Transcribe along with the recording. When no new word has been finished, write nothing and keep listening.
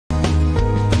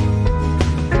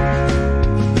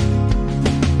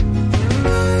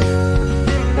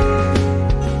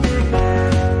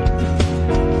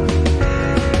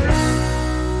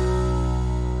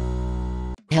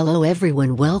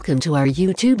everyone, welcome to our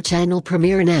YouTube channel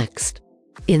Premiere Next.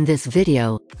 In this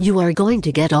video, you are going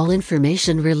to get all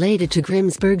information related to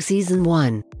Grimsburg Season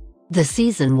 1. The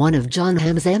Season 1 of Jon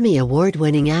Hamm's Emmy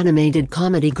Award-winning animated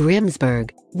comedy Grimsburg,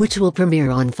 which will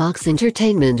premiere on Fox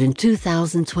Entertainment in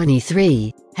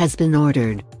 2023, has been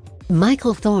ordered.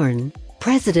 Michael Thorne,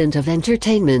 president of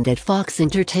entertainment at Fox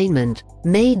Entertainment,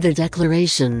 made the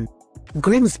declaration.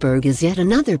 Grimsburg is yet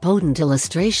another potent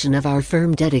illustration of our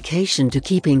firm dedication to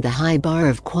keeping the high bar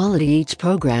of quality each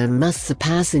program must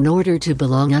surpass in order to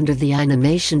belong under the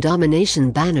animation domination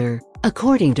banner,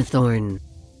 according to Thorne.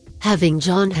 Having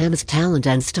Jon Hamm's talent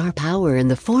and star power in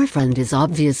the forefront is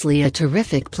obviously a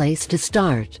terrific place to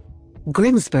start.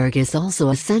 Grimsburg is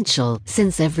also essential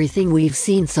since everything we've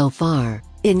seen so far,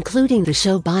 including the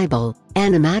show Bible,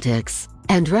 animatics,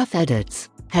 and rough edits,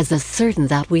 has us certain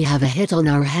that we have a hit on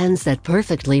our hands that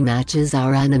perfectly matches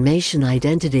our animation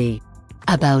identity.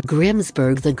 About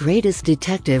Grimsburg, the greatest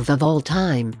detective of all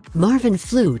time, Marvin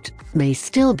Flute, may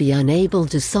still be unable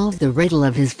to solve the riddle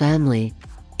of his family.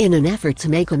 In an effort to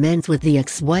make amends with the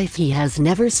ex-wife he has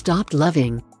never stopped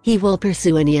loving, he will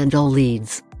pursue any and all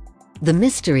leads. The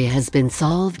mystery has been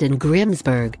solved in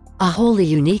Grimsburg, a wholly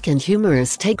unique and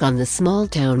humorous take on the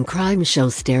small-town crime show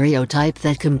stereotype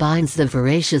that combines the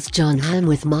voracious Jon Hamm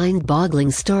with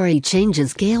mind-boggling story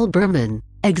changes. Gail Berman,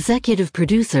 executive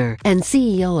producer and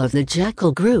CEO of the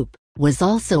Jekyll Group, was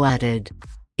also added.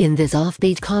 In this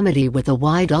offbeat comedy with a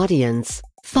wide audience,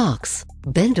 Fox,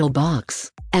 Bento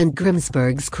Box, and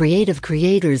Grimsburg's creative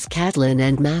creators Caitlin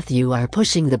and Matthew are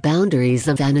pushing the boundaries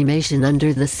of animation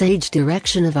under the sage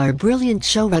direction of our brilliant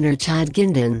showrunner Chad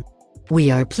Ginden. We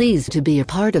are pleased to be a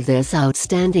part of this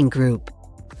outstanding group.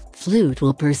 Flute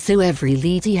will pursue every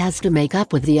lead he has to make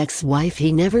up with the ex-wife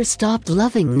he never stopped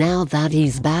loving now that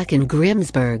he's back in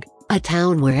Grimsburg, a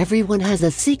town where everyone has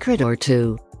a secret or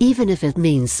two, even if it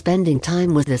means spending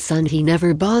time with a son he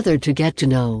never bothered to get to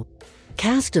know.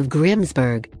 Cast of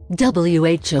Grimsburg,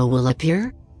 WHO will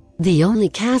appear? The only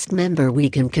cast member we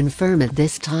can confirm at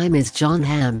this time is Jon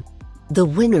Hamm. The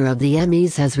winner of the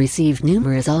Emmys has received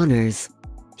numerous honors.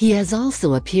 He has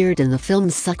also appeared in the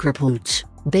films Sucker Pooch,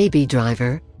 Baby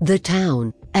Driver, The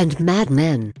Town, and Mad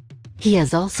Men. He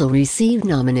has also received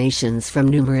nominations from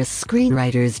numerous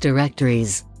screenwriters'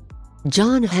 directories.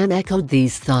 Jon Hamm echoed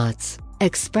these thoughts,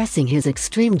 expressing his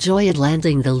extreme joy at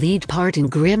landing the lead part in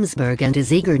Grimsburg and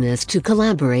his eagerness to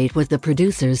collaborate with the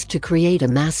producers to create a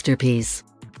masterpiece.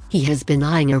 He has been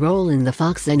eyeing a role in the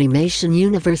Fox animation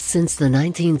universe since the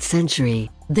 19th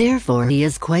century, therefore he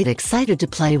is quite excited to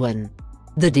play one.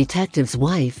 The detective's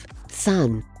wife,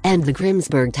 son, and the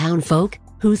Grimsburg townfolk,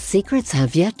 whose secrets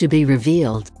have yet to be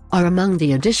revealed, are among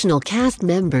the additional cast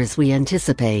members we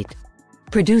anticipate.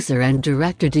 Producer and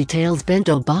director details.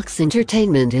 Bento Box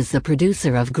Entertainment is the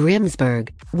producer of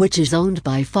Grimsburg, which is owned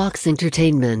by Fox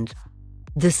Entertainment.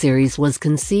 The series was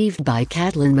conceived by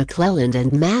Caitlin McClelland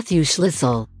and Matthew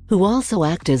Schlissel, who also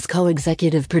act as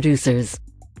co-executive producers.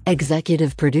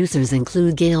 Executive producers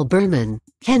include Gail Berman,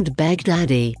 Kent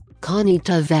Baghdadi, Connie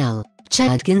Tavel,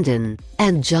 Chad Ginden,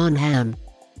 and Jon Hamm.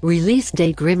 Release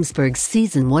date: Grimsburg's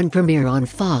Season 1 premiere on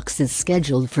Fox is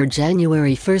scheduled for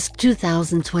January 1,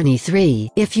 2023.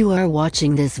 If you are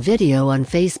watching this video on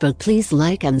Facebook, please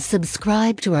like and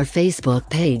subscribe to our Facebook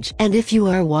page. And if you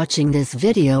are watching this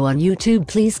video on YouTube,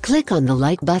 please click on the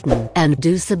like button and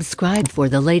do subscribe for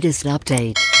the latest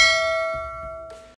update.